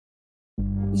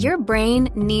Your brain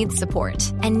needs support,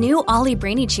 and new Ollie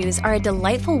Brainy Chews are a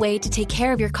delightful way to take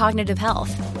care of your cognitive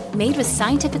health. Made with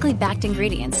scientifically backed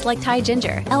ingredients like Thai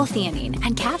ginger, L-theanine,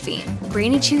 and caffeine,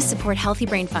 Brainy Chews support healthy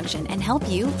brain function and help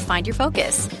you find your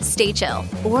focus, stay chill,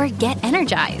 or get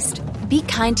energized. Be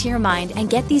kind to your mind and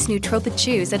get these nootropic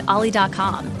chews at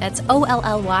ollie.com. That's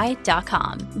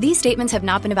OLLY.com. These statements have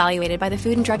not been evaluated by the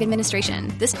Food and Drug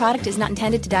Administration. This product is not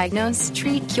intended to diagnose,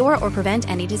 treat, cure, or prevent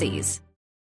any disease.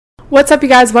 What's up, you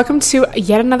guys? Welcome to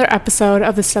yet another episode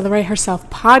of the Celebrate Herself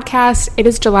podcast. It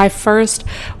is July 1st,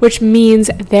 which means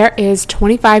there is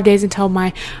 25 days until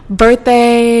my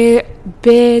birthday,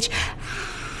 bitch.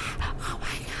 Oh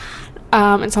my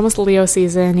God. It's almost Leo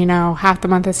season, you know, half the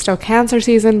month is still Cancer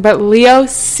season, but Leo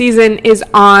season is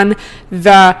on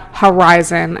the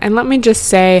horizon. And let me just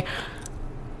say,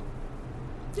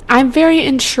 I'm very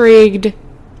intrigued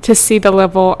to see the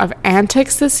level of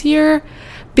antics this year,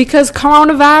 because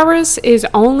coronavirus is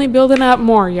only building up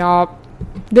more, y'all.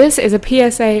 This is a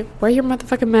PSA. Wear your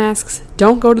motherfucking masks.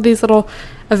 Don't go to these little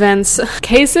events.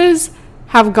 Cases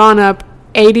have gone up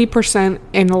 80%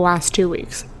 in the last 2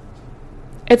 weeks.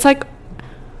 It's like,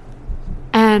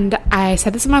 and I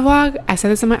said this in my vlog, I said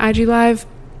this in my IG live,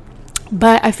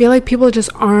 but I feel like people just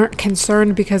aren't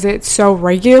concerned because it's so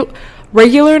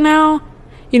regular now.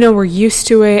 You know, we're used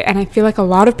to it, and I feel like a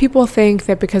lot of people think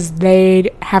that because they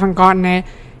haven't gotten it,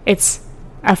 it's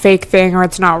a fake thing, or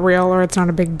it's not real, or it's not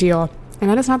a big deal. And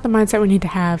that is not the mindset we need to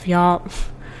have, y'all.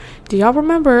 Do y'all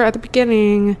remember at the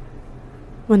beginning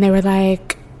when they were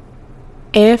like,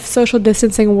 if social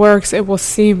distancing works, it will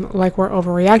seem like we're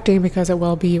overreacting because it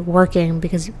will be working,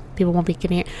 because people won't be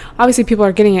getting it. Obviously, people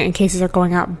are getting it and cases are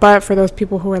going up, but for those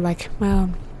people who are like, well,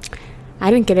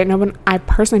 I didn't get it, no one I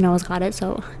personally know has got it,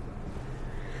 so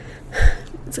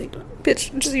it's like,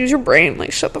 bitch, just use your brain.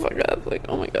 Like, shut the fuck up. Like,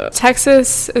 oh my God.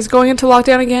 Texas is going into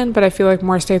lockdown again, but I feel like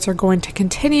more states are going to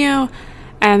continue.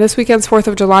 And this weekend's 4th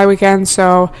of July weekend,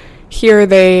 so here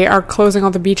they are closing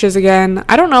all the beaches again.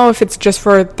 I don't know if it's just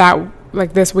for that,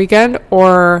 like, this weekend,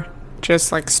 or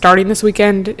just like starting this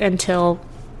weekend until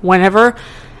whenever.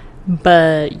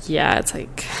 But yeah, it's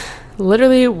like,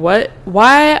 literally,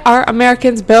 why are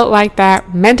Americans built like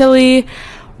that mentally?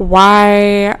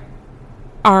 Why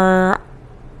are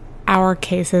our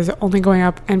cases only going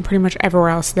up, and pretty much everywhere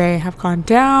else they have gone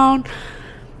down?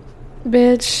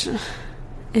 Bitch,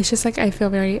 it's just like, I feel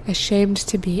very ashamed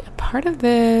to be a part of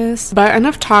this. But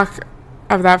enough talk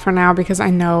of that for now, because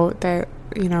I know that,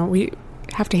 you know, we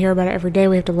have to hear about it every day,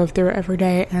 we have to live through it every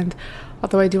day. And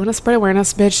although I do want to spread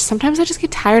awareness, bitch, sometimes I just get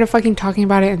tired of fucking talking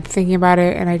about it and thinking about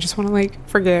it, and I just want to, like,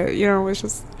 forget, you know. It's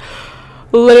just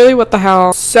literally, what the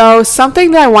hell. So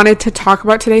something that I wanted to talk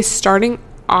about today, starting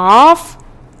off,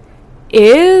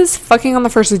 is fucking on the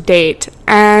first date.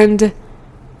 And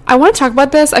I want to talk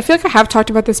about this. I feel like I have talked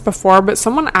about this before, but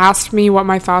someone asked me what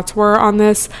my thoughts were on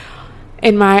this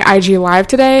in my IG live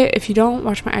today. If you don't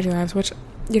watch my IG lives, which,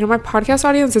 you know, my podcast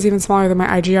audience is even smaller than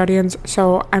my IG audience,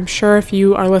 so I'm sure if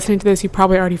you are listening to this, you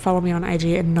probably already follow me on IG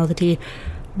and know the tea.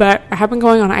 But I have been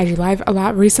going on IG live a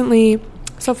lot recently,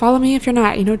 so follow me if you're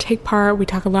not. You know, take part. We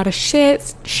talk a lot of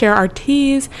shit, share our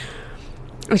teas.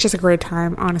 It's just a great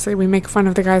time, honestly. We make fun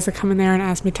of the guys that come in there and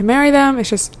ask me to marry them.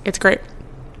 It's great.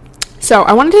 So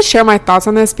I wanted to share my thoughts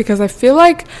on this, because I feel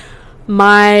like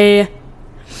my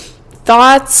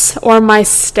thoughts or my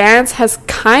stance has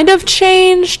kind of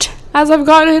changed as I've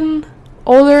gotten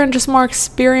older and just more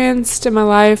experienced in my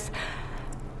life.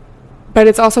 But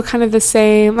it's also kind of the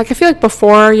same. Like, I feel like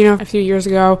before, you know, a few years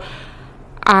ago,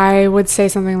 I would say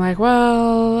something like,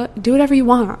 well, do whatever you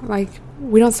want. Like,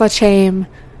 we don't slut shame.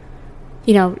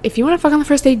 You know, if you want to fuck on the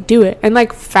first date, do it. And,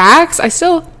 like, facts, I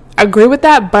still agree with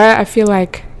that, but I feel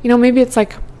like, you know, maybe it's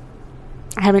like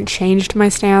I haven't changed my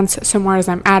stance so more as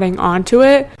I'm adding on to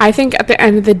it. I think at the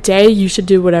end of the day, you should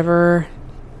do whatever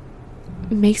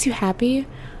makes you happy.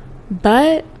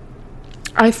 But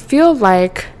I feel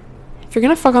like if you're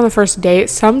going to fuck on the first date,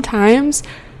 sometimes,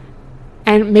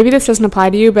 and maybe this doesn't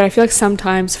apply to you, but I feel like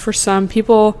sometimes for some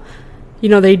people, you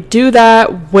know, they do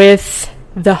that with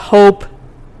the hope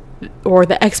or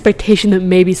the expectation that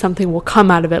maybe something will come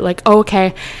out of it. Like, oh,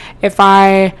 okay, if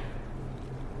I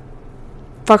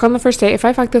fuck on the first date, if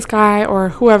I fuck this guy or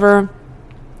whoever,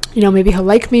 you know, maybe he'll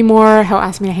like me more, he'll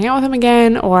ask me to hang out with him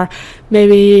again, or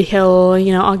maybe he'll,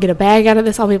 you know, I'll get a bag out of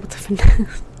this, I'll be able to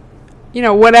finesse, you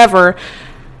know, whatever.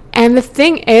 And the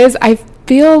thing is, I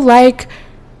feel like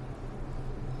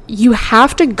you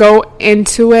have to go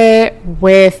into it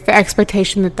with the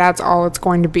expectation that that's all it's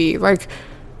going to be. Like,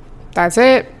 that's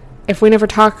it. If we never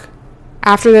talk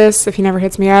after this, if he never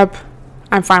hits me up,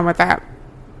 I'm fine with that.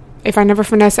 If I never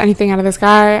finesse anything out of this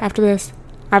guy after this,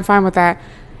 I'm fine with that.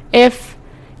 If,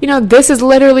 this is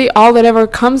literally all that ever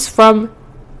comes from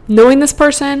knowing this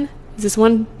person, is this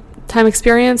one time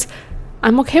experience,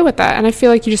 I'm okay with that. And I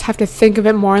feel like you just have to think of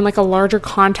it more in like a larger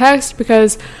context,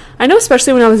 because I know,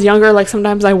 especially when I was younger, like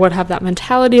sometimes I would have that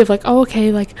mentality of like, oh,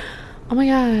 okay, like, oh my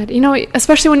God,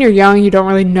 especially when you're young, you don't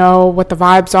really know what the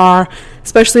vibes are,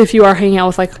 especially if you are hanging out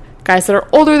with like guys that are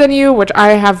older than you, which I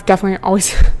have definitely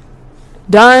always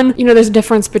done. There's a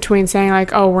difference between saying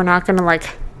like, oh, we're not gonna like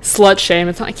slut shame.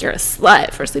 It's not like you're a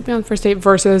slut for sleeping on the first date,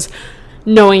 versus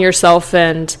knowing yourself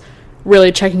and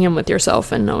really checking in with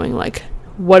yourself and knowing like,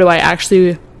 what do I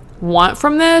actually want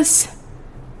from this?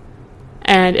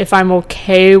 And if I'm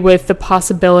okay with the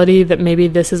possibility that maybe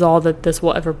this is all that this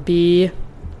will ever be,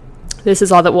 this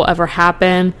is all that will ever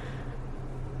happen,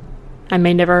 I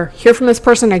may never hear from this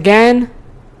person again,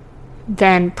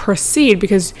 then proceed.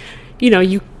 Because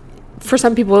you, for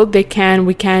some people, we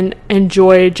can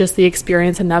enjoy just the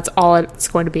experience, and that's all it's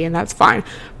going to be, and that's fine.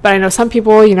 But I know some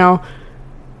people,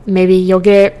 maybe you'll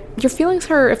get your feelings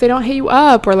hurt if they don't hit you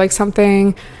up or like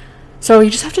something. So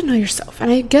you just have to know yourself. And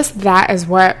I guess that is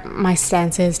what my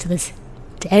stance is to this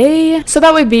day. So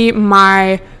that would be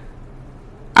my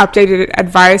updated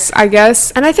advice, I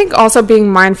guess. And I think also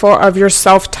being mindful of your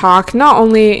self-talk, not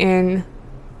only in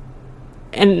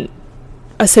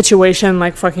a situation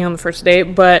like fucking on the first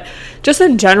date, but just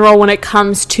in general when it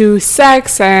comes to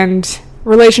sex and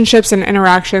relationships and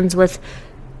interactions with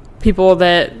people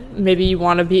that maybe you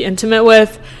want to be intimate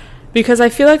with. Because I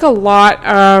feel like a lot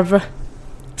of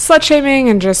slut shaming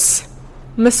and just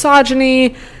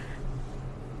misogyny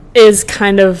is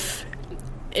kind of,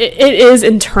 it is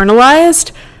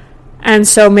internalized. And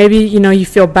so maybe, you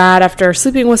feel bad after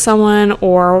sleeping with someone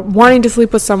or wanting to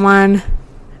sleep with someone,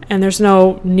 and there's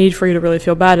no need for you to really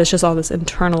feel bad. It's just all this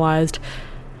internalized,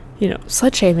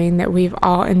 slut shaming that we've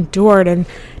all endured and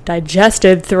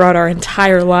digested throughout our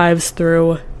entire lives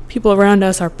through people around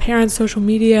us, our parents, social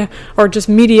media, or just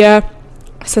media,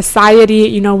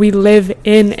 society. We live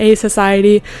in a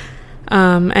society.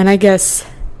 And I guess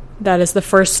that is the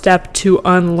first step to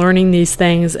unlearning these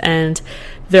things and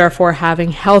therefore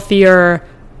having healthier,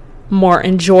 more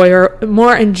enjoyable,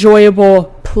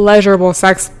 pleasurable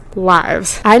sex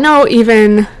lives. I know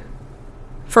even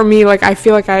for me, like, I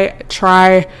feel like I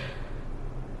try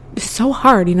so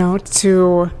hard,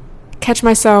 to catch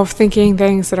myself thinking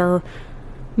things that are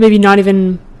maybe not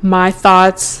even my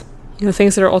thoughts,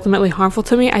 things that are ultimately harmful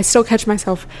to me. I still catch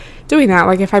myself doing that.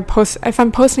 Like if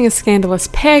I'm posting a scandalous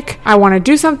pic, I want to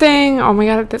do something. Oh my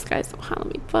God, this guy's so hot,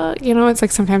 let me fuck. It's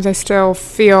like sometimes I still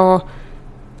feel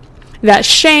that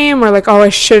shame, or like, oh, I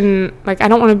shouldn't, like, I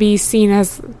don't want to be seen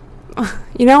as,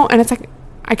 and it's like,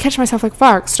 I catch myself like,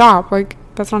 fuck, stop. Like,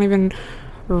 that's not even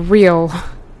real.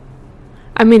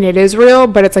 I mean, it is real,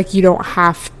 but it's like, you don't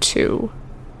have to.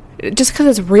 Just because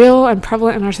it's real and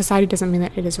prevalent in our society doesn't mean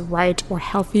that it is right or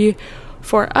healthy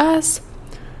for us.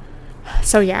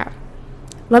 So yeah,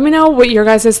 let me know what your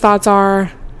guys' thoughts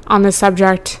are on this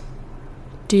subject.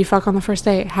 Do you fuck on the first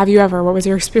date? Have you ever? What was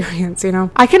your experience,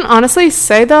 I can honestly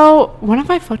say though, when have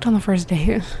I fucked on the first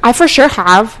date? I for sure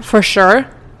have, for sure.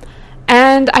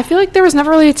 And I feel like there was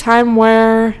never really a time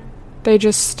where they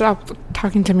just stopped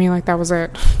talking to me, like that was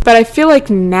it. But I feel like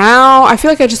now, I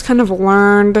just kind of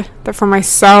learned that for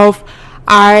myself,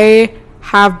 I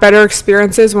have better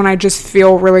experiences when I just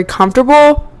feel really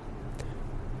comfortable.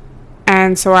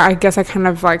 And so I guess I kind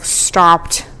of like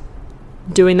stopped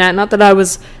doing that. Not that I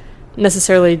was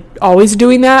necessarily always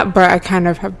doing that, but I kind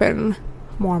of have been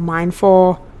more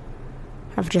mindful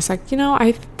of just like,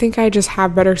 I think I just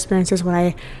have better experiences when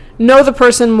I know the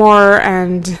person more.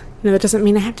 And that doesn't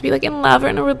mean I have to be like in love or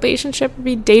in a relationship or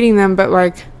be dating them, but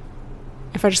like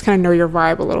if I just kind of know your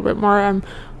vibe a little bit more, I'm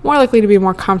more likely to be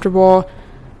more comfortable.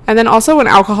 And then also when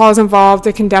alcohol is involved,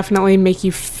 it can definitely make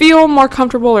you feel more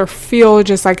comfortable, or feel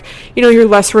just like, you're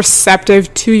less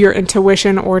receptive to your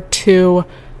intuition or to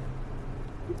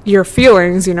your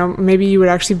feelings. Maybe you would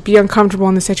actually be uncomfortable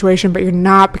in the situation, but you're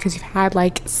not because you've had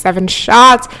like 7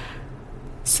 shots.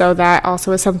 So that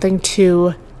also is something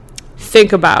to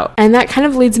think about. And that kind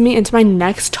of leads me into my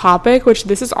next topic, which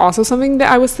this is also something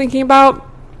that I was thinking about.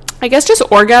 I guess just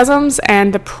orgasms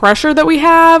and the pressure that we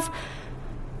have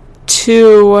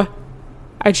to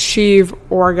achieve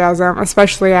orgasm,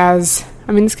 especially as,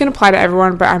 this can apply to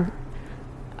everyone, but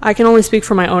I can only speak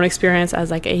from my own experience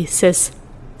as like a cis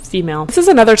female. This is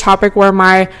another topic where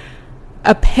my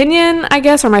opinion, I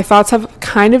guess, or my thoughts have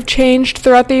kind of changed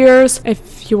throughout the years.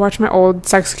 If you watch my old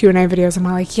sex Q&A videos, I'm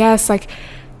like, yes, like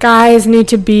guys need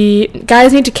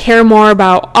to care more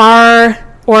about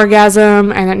our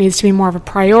orgasm, and that needs to be more of a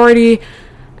priority.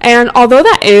 And although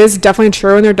that is definitely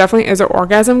true and there definitely is an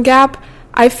orgasm gap,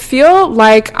 I feel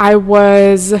like I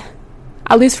was,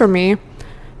 at least for me,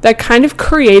 that kind of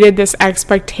created this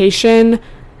expectation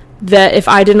that if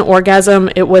I didn't orgasm,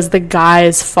 it was the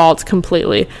guy's fault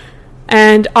completely.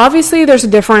 And obviously there's a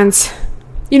difference.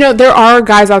 You know, there are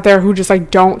guys out there who just like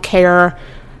don't care,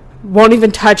 won't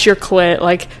even touch your clit,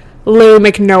 like literally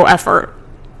make no effort.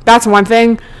 That's one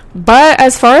thing. But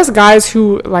as far as guys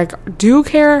who like do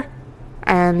care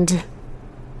and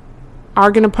are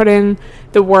gonna put in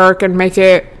the work and make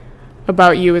it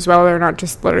about you as well, they're not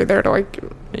just literally there to like,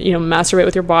 you know, masturbate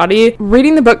with your body.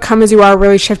 Reading the book Come As You Are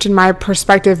really shifted my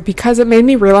perspective because it made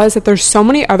me realize that there's so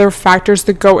many other factors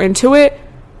that go into it.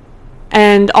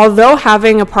 And although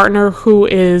having a partner who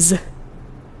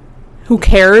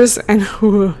cares and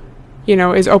who, you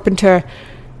know, is open to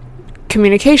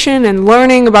communication and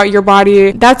learning about your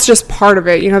body, that's just part of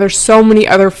it. You know, there's so many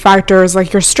other factors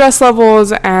like your stress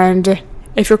levels and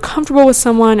if you're comfortable with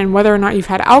someone and whether or not you've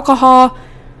had alcohol.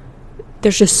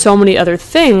 There's just so many other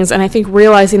things. And I think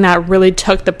realizing that really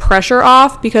took the pressure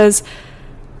off, because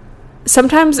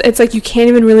sometimes it's like you can't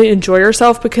even really enjoy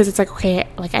yourself because it's like, okay,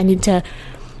 like I need to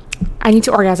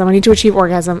orgasm. I need to achieve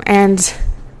orgasm. And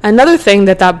another thing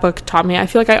that book taught me, I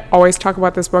feel like I always talk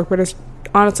about this book, but it's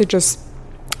honestly just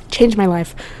changed my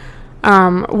life,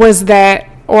 was that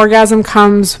orgasm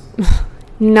comes,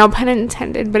 no pun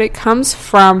intended, but it comes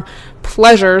from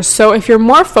pleasure. So if you're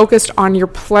more focused on your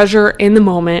pleasure in the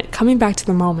moment, coming back to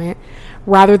the moment,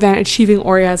 rather than achieving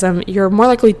orgasm, you're more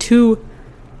likely to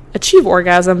achieve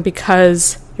orgasm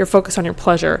because you're focused on your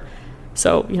pleasure.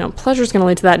 So, you know, pleasure is going to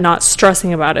lead to that, not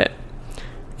stressing about it.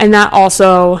 And that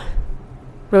also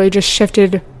really just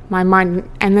shifted my mind.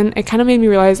 And then it kind of made me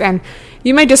realize, and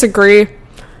you may disagree,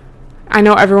 I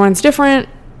know everyone's different,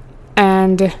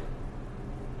 and,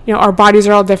 you know, our bodies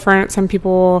are all different. Some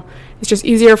people, it's just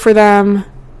easier for them.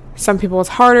 Some people it's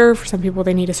harder. For some people,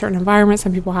 they need a certain environment.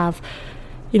 Some people have,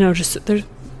 you know, just, there's,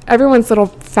 everyone's little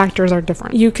factors are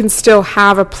different. You can still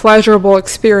have a pleasurable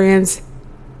experience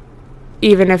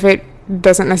even if it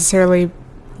doesn't necessarily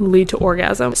lead to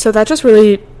orgasm. So that just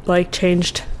really like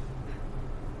changed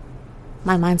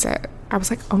my mindset. I was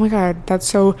like, oh my God, that's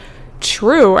so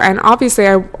true. And obviously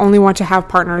I only want to have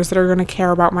partners that are going to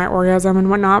care about my orgasm and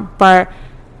whatnot, but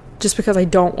just because I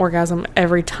don't orgasm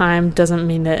every time doesn't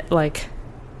mean that like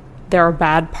they're a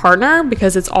bad partner,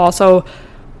 because it's also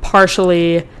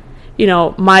partially, you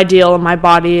know, my deal and my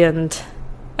body, and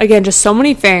again, just so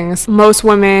many things. Most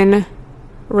women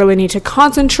really need to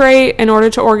concentrate in order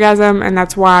to orgasm, and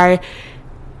that's why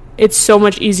it's so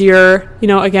much easier, you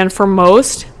know, again, for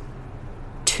most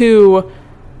to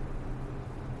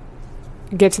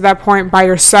get to that point by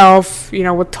yourself, you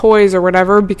know, with toys or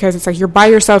whatever, because it's like you're by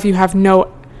yourself, you have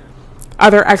no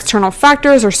other external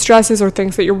factors or stresses or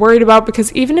things that you're worried about,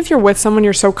 because even if you're with someone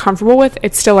you're so comfortable with,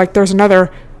 it's still like there's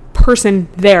another person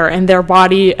there and their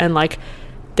body and like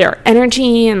their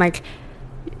energy, and like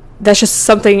that's just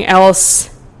something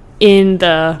else in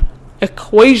the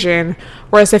equation.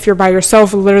 Whereas if you're by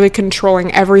yourself, literally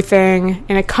controlling everything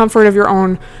in a comfort of your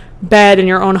own bed in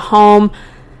your own home,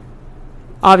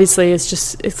 obviously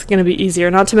it's going to be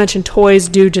easier. Not to mention toys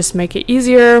do just make it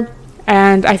easier.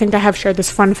 And I think I have shared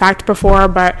this fun fact before,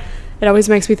 but it always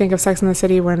makes me think of Sex and the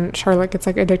City when Charlotte gets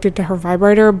like addicted to her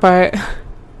vibrator. But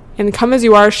in Come As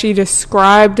You Are, she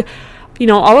described, you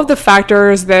know, all of the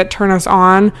factors that turn us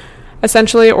on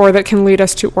essentially, or that can lead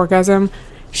us to orgasm.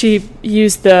 She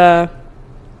used the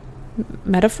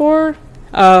metaphor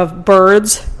of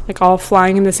birds like all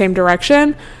flying in the same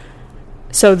direction.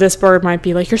 So this bird might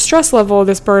be like your stress level,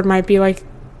 this bird might be like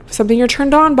something you're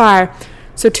turned on by.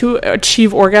 So to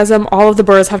achieve orgasm, all of the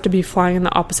birds have to be flying in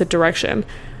the opposite direction.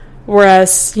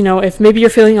 Whereas, you know, if maybe you're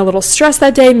feeling a little stressed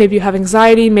that day, maybe you have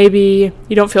anxiety, maybe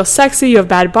you don't feel sexy, you have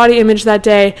bad body image that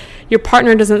day, your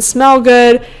partner doesn't smell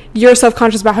good, you're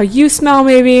self-conscious about how you smell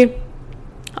maybe,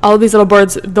 all of these little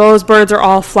birds, those birds are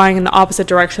all flying in the opposite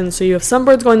direction. So you have some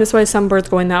birds going this way, some birds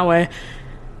going that way.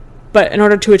 But in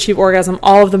order to achieve orgasm,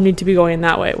 all of them need to be going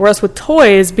that way. Whereas with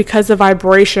toys, because the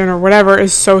vibration or whatever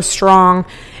is so strong,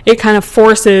 it kind of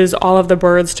forces all of the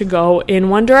birds to go in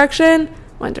one direction.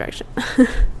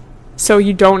 So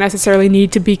you don't necessarily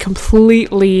need to be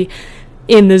completely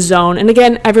in the zone. And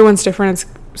again, everyone's different.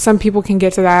 Some people can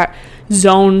get to that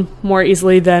zone more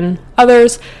easily than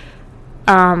others.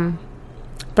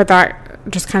 But that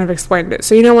just kind of explained it.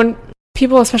 So, you know, when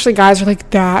people, especially guys, are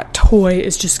like, that toy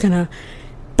is just going to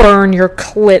burn your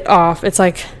clit off. It's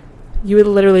like you would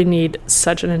literally need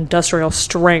such an industrial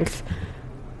strength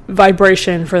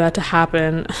vibration for that to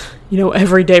happen, you know,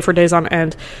 every day for days on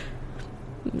end.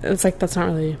 It's like that's not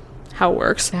really how it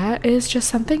works. That is just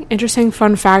something interesting.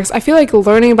 Fun facts. I feel like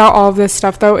learning about all of this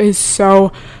stuff, though, is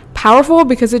so powerful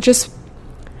because it just,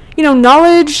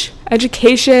 knowledge,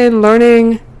 education,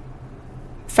 learning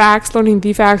facts, learning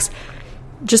the facts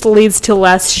just leads to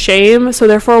less shame. So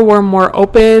therefore, we're more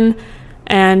open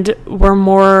and we're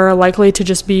more likely to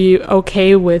just be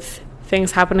okay with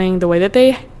things happening the way that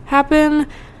they happen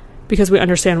because we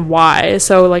understand why.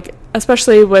 So, like,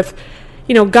 especially with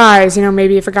guys,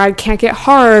 maybe if a guy can't get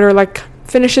hard or like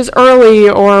finishes early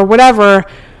or whatever,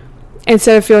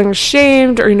 instead of feeling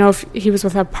ashamed, or if he was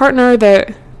with a partner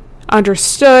that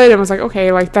understood and was like,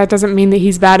 okay, like that doesn't mean that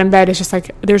he's bad in bed, it's just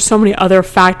like there's so many other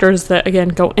factors that again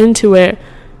go into it,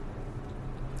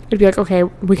 it'd be like, okay,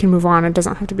 we can move on. It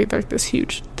doesn't have to be like this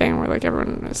huge thing where like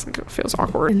everyone is like, feels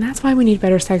awkward. And that's why we need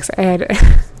better sex ed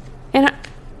in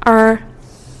our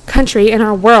country, in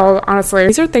our world. Honestly,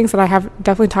 these are things that I have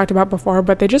definitely talked about before,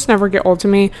 but they just never get old to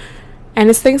me, and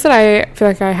it's things that I feel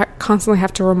like I constantly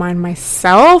have to remind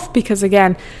myself, because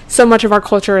again, so much of our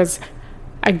culture is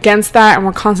against that, and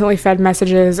we're constantly fed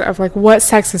messages of like what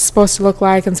sex is supposed to look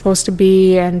like and supposed to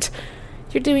be, and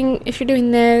if you're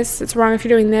doing this, it's wrong. If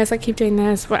you're doing this, like keep doing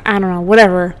this, I don't know,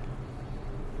 whatever,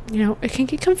 it can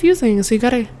get confusing. So you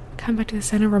gotta come back to the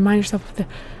center, remind yourself of the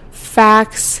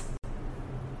facts,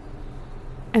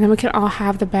 and then we can all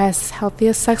have the best,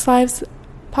 healthiest sex lives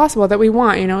possible that we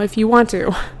want, if you want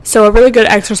to. So a really good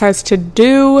exercise to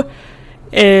do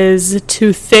is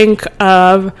to think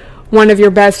of one of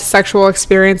your best sexual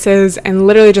experiences, and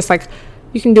literally just like,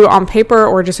 you can do it on paper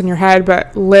or just in your head,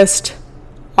 but list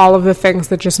all of the things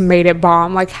that just made it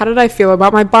bomb. Like, how did I feel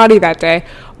about my body that day?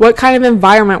 What kind of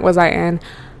environment was I in?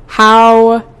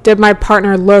 How did my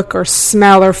partner look or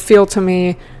smell or feel to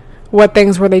me? What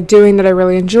things were they doing that I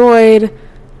really enjoyed?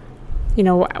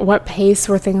 What pace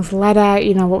were things led at?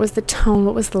 What was the tone?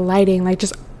 What was the lighting? Like,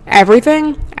 just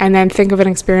everything. And then think of an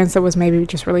experience that was maybe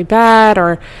just really bad,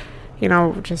 or,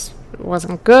 just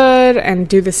wasn't good, and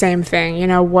do the same thing.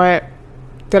 What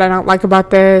did I not like about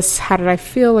this? How did I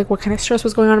feel? Like, what kind of stress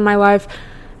was going on in my life?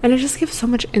 And it just gives so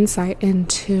much insight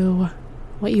into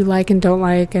what you like and don't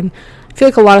like. And I feel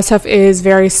like a lot of stuff is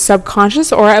very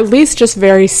subconscious, or at least just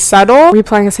very subtle.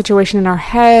 Replaying a situation in our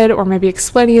head, or maybe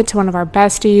explaining it to one of our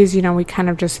besties. We kind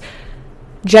of just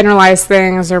generalize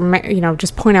things, or,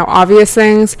 just point out obvious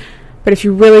things. But if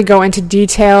you really go into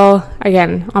detail,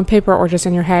 again, on paper or just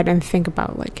in your head, and think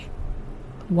about, like,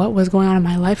 what was going on in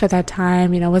my life at that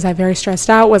time? Was I very stressed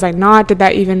out? Was I not? Did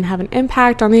that even have an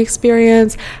impact on the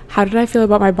experience? How did I feel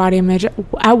about my body image?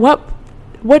 At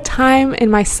what time in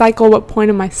my cycle, what point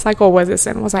in my cycle was this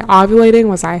in? Was I ovulating?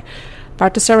 Was I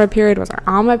about to start my period? Was I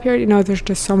on my period? There's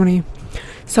just so many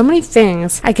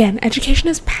things. Again, education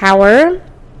is power,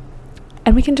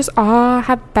 and we can just all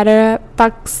have better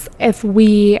fucks if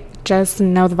we just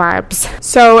know the vibes.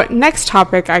 So next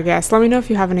topic, I guess, let me know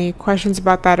if you have any questions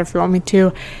about that, if you want me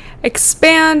to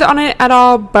expand on it at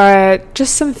all, but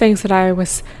just some things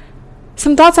that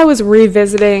some thoughts I was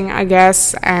revisiting, I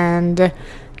guess, and,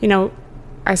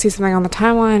 I see something on the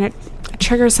timeline, it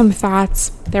triggers some thoughts.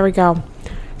 There we go.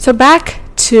 So back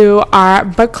to our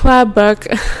book club book.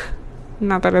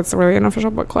 Not that it's really an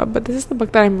official book club, but this is the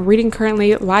book that I'm reading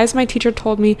currently, Lies My Teacher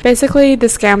Told Me. Basically, The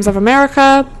Scams of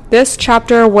America. This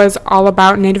chapter was all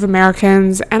about Native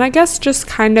Americans, and I guess just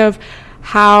kind of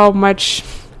how much,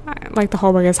 like the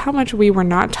whole book is, how much we were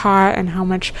not taught, and how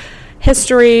much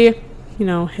history,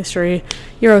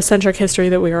 Eurocentric history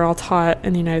that we are all taught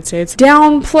in the United States,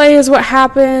 downplays what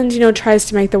happened, tries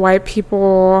to make the white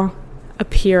people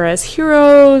appear as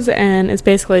heroes, and it's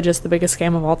basically just the biggest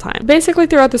scam of all time. Basically,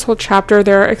 throughout this whole chapter,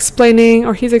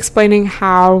 he's explaining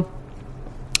how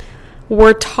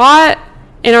we're taught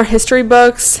in our history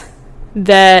books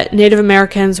that Native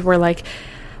Americans were like,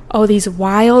 oh, these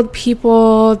wild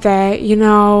people that,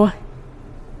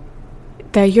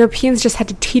 the Europeans just had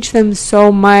to teach them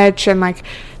so much, and like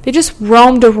they just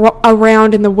roamed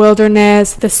around in the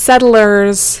wilderness. The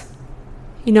settlers,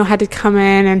 had to come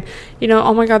in, and,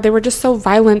 oh my God, they were just so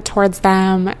violent towards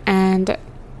them, and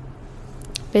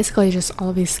basically just all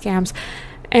of these scams.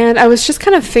 And I was just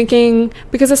kind of thinking,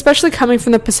 because especially coming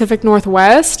from the Pacific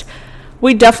Northwest,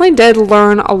 we definitely did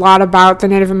learn a lot about the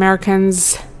Native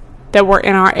Americans that were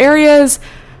in our areas.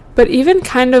 But even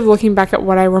kind of looking back at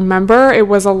what I remember,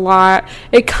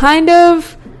 it kind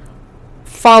of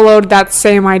followed that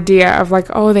same idea of like,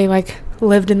 oh, they like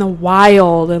lived in the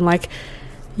wild and like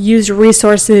used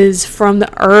resources from the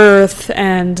earth.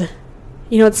 And,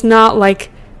 it's not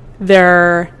like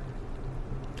they're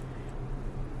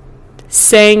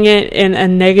saying it in a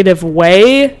negative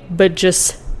way, but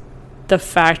just the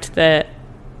fact that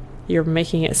you're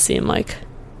making it seem like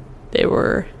they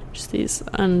were just these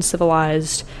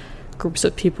uncivilized groups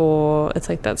of people, it's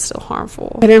like that's still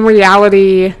harmful. But in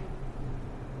reality,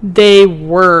 they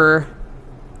were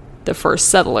the first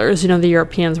settlers. The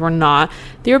Europeans were not.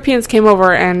 The Europeans came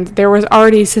over and there was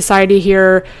already society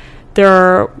here.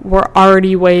 There were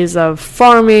already ways of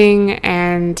farming,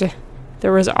 and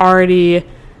there was already,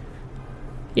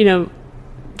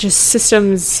 just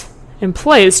systems in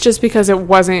place. Just because it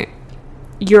wasn't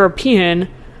European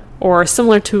or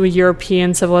similar to a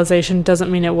European civilization doesn't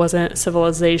mean it wasn't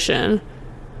civilization.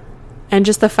 And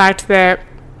just the fact that,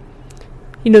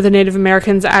 the Native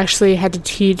Americans actually had to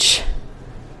teach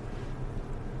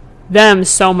them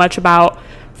so much about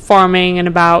farming and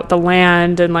about the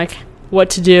land and like what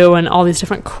to do and all these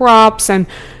different crops and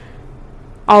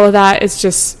all of that. Is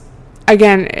just,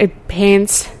 again, it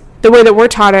paints, the way that we're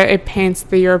taught it paints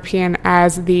the European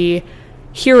as the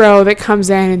hero that comes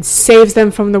in and saves them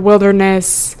from the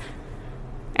wilderness,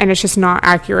 and it's just not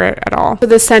accurate at all. So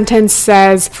this sentence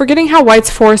says, forgetting how whites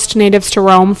forced natives to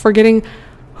roam, forgetting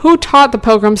who taught the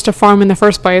pilgrims to farm in the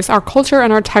first place, our culture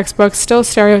and our textbooks still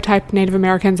stereotype Native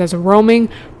Americans as roaming,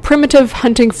 primitive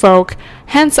hunting folk,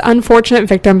 hence unfortunate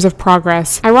victims of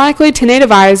progress. Ironically, to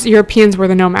native eyes, Europeans were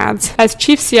the nomads. As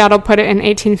Chief Seattle put it in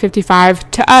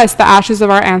 1855, to us, the ashes of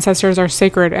our ancestors are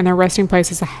sacred and their resting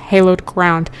place is a hallowed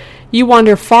ground. You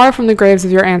wander far from the graves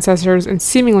of your ancestors and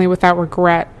seemingly without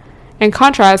regret. In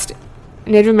contrast,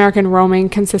 Native American roaming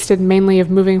consisted mainly of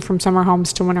moving from summer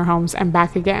homes to winter homes and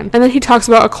back again. And then he talks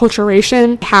about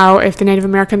acculturation, how if the Native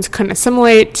Americans couldn't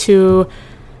assimilate to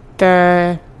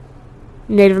the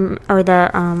Native or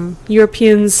the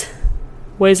Europeans'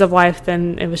 ways of life,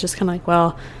 then it was just kind of like,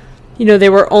 well, they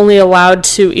were only allowed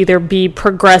to either be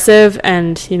progressive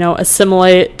and,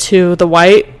 assimilate to the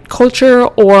white culture,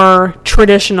 or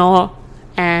traditional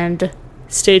and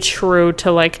stay true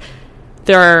to like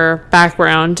their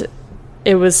background.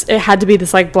 It had to be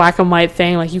this like black and white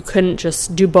thing, like you couldn't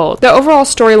just do both. The overall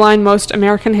storyline most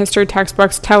American history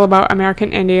textbooks tell about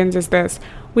American Indians is this: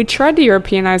 we tried to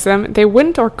Europeanize them, they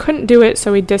wouldn't or couldn't do it,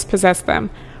 so we dispossessed them.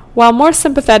 While more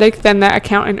sympathetic than the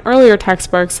account in earlier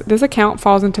textbooks, this account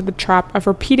falls into the trap of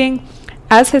repeating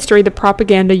as history the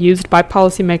propaganda used by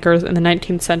policymakers in the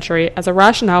 19th century as a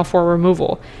rationale for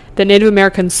removal, that Native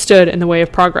Americans stood in the way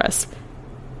of progress.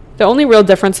 The only real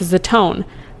difference is the tone.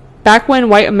 Back when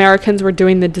white Americans were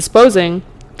doing the disposing,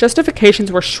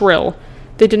 justifications were shrill.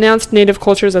 They denounced native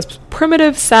cultures as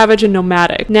primitive, savage, and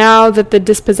nomadic. Now that the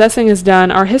dispossessing is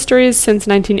done, our histories since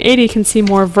 1980 can see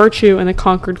more virtue in the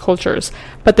conquered cultures,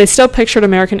 but they still pictured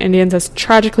American Indians as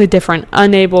tragically different,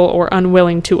 unable or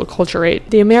unwilling to acculturate.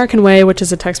 The American Way, which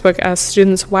is a textbook, asks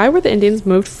students, why were the Indians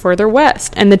moved further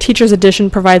west? And the teacher's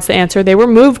edition provides the answer: they were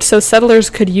moved so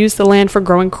settlers could use the land for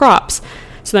growing crops.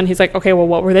 So then he's like, okay, well,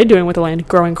 what were they doing with the land?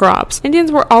 Growing crops.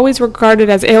 Indians were always regarded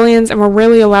as aliens and were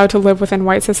rarely allowed to live within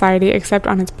white society except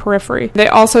on its periphery. They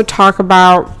also talk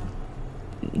about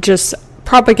just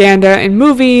propaganda in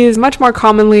movies. Much more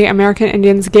commonly, American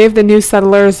Indians gave the new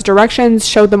settlers directions,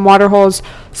 showed them water holes,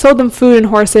 sold them food and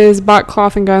horses, bought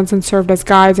cloth and guns, and served as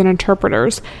guides and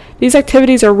interpreters. These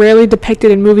activities are rarely depicted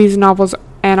in movies, novels,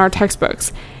 and our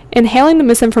textbooks. In hailing the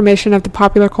misinformation of the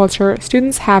popular culture,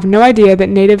 students have no idea that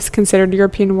natives considered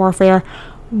European warfare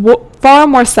far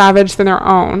more savage than their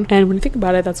own. And when you think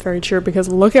about it, that's very true, because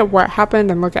look at what happened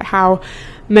and look at how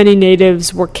many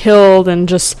natives were killed, and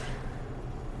just,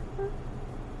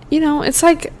 it's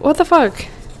like, what the fuck?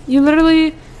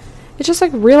 It's just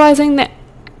like realizing that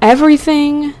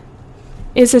everything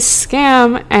is a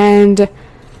scam, and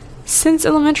since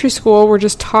elementary school, we're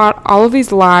just taught all of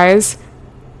these lies.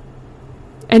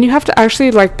 And you have to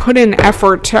actually like put in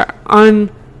effort to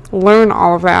unlearn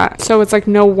all of that. So it's like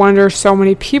no wonder so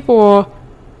many people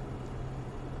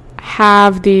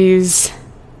have these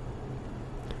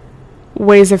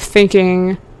ways of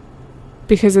thinking,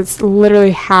 because it's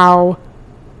literally how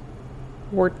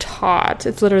we're taught.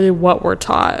 It's literally what we're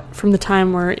taught from the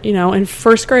time we're, in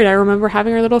first grade. I remember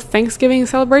having our little Thanksgiving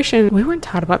celebration. We weren't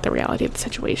taught about the reality of the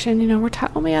situation. We're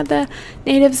taught, oh my god, the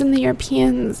natives and the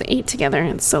Europeans ate together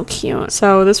and it's so cute.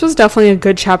 So this was definitely a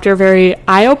good chapter, very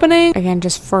eye-opening. Again,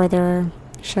 just further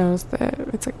shows that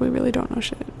it's like we really don't know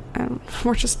shit. And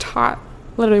we're just taught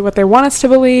literally what they want us to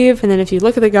believe. And then if you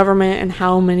look at the government and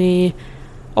how many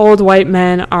old white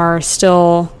men are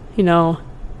still,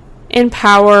 in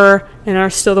power and are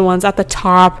still the ones at the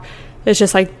top, it's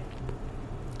just like,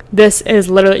 this is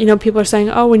literally, people are saying,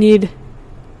 oh, we need,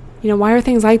 why are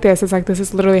things like this? It's like, this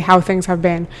is literally how things have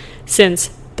been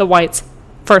since the whites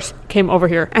first came over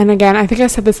here. And again, I think I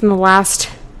said this in the last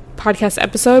podcast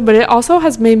episode, but it also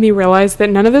has made me realize that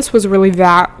none of this was really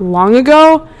that long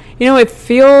ago. It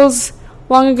feels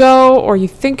long ago, or you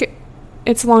think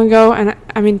it's long ago. And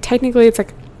I mean, technically it's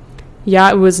like, yeah,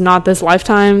 it was not this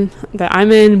lifetime that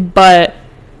I'm in, but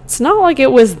it's not like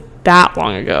it was that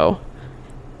long ago.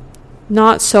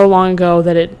 Not so long ago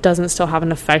that it doesn't still have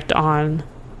an effect on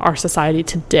our society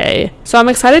today. So I'm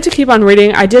excited to keep on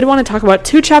reading. I did want to talk about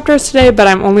 2 chapters today, but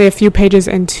I'm only a few pages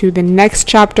into the next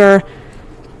chapter.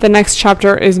 The next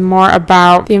chapter is more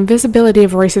about the invisibility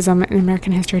of racism in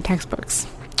American history textbooks.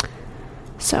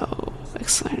 So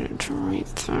excited to read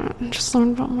that and just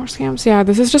learn about more scams. Yeah,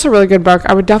 this is just a really good book.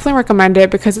 I would definitely recommend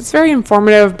it because it's very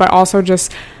informative, but also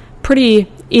just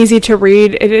pretty easy to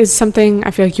read. It is something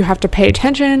I feel like you have to pay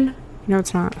attention.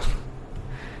 It's not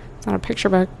a picture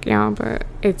book, but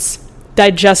it's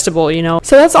digestible,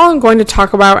 So that's all I'm going to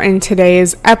talk about in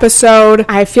today's episode.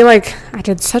 I feel like I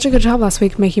did such a good job last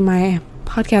week making my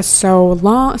podcast so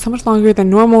much longer than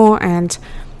normal and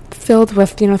filled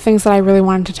with, things that I really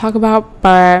wanted to talk about.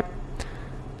 But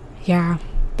yeah,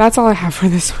 that's all I have for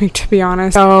this week, to be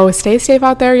honest. So stay safe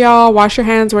out there, y'all. Wash your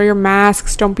hands, wear your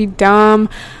masks, don't be dumb.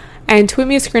 And tweet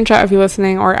me a screenshot of you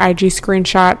listening, or IG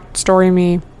screenshot, story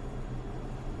me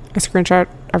a screenshot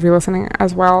of you listening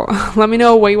as well. Let me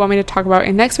know what you want me to talk about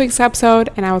in next week's episode,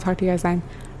 and I will talk to you guys then.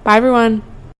 Bye, everyone.